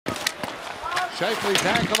Scheifele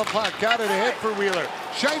back on the puck, got it ahead for Wheeler.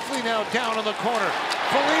 Scheifele now down in the corner.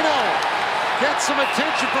 Foligno gets some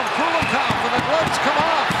attention from Kulikov, and the gloves come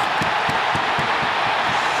off.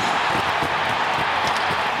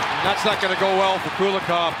 That's not going to go well for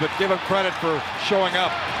Kulikov, but give him credit for showing up.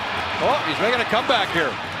 Oh, he's making a comeback here.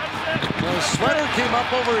 The sweater came up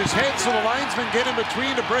over his head, so the linesman get in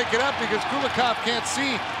between to break it up because Kulikov can't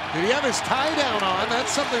see. Did he have his tie down on? That's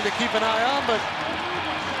something to keep an eye on, but...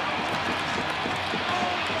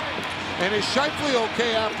 And is Scheifele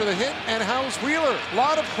okay after the hit? And how's Wheeler? A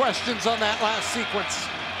lot of questions on that last sequence.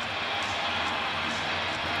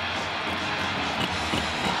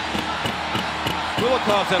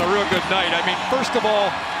 Kulikov's had a real good night. I mean, first of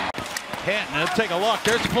all, Canton, take a look.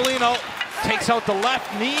 There's Foligno, takes out the left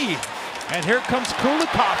knee. And here comes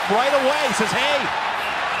Kulikov right away. He says, hey,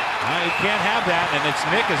 you can't have that. And it's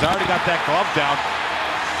Nick has already got that glove down.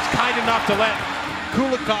 He's kind enough to let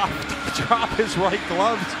Kulikov drop his right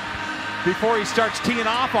gloves before he starts teeing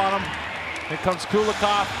off on him. Here comes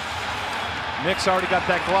Kulikov. Nick's already got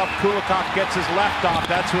that glove. Kulikov gets his left off.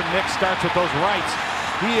 That's when Nick starts with those rights.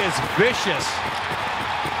 He is vicious.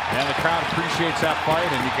 And the crowd appreciates that fight,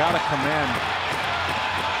 and you got to commend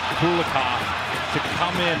Kulikov to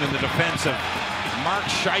come in the defense of Mark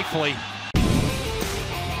Scheifele.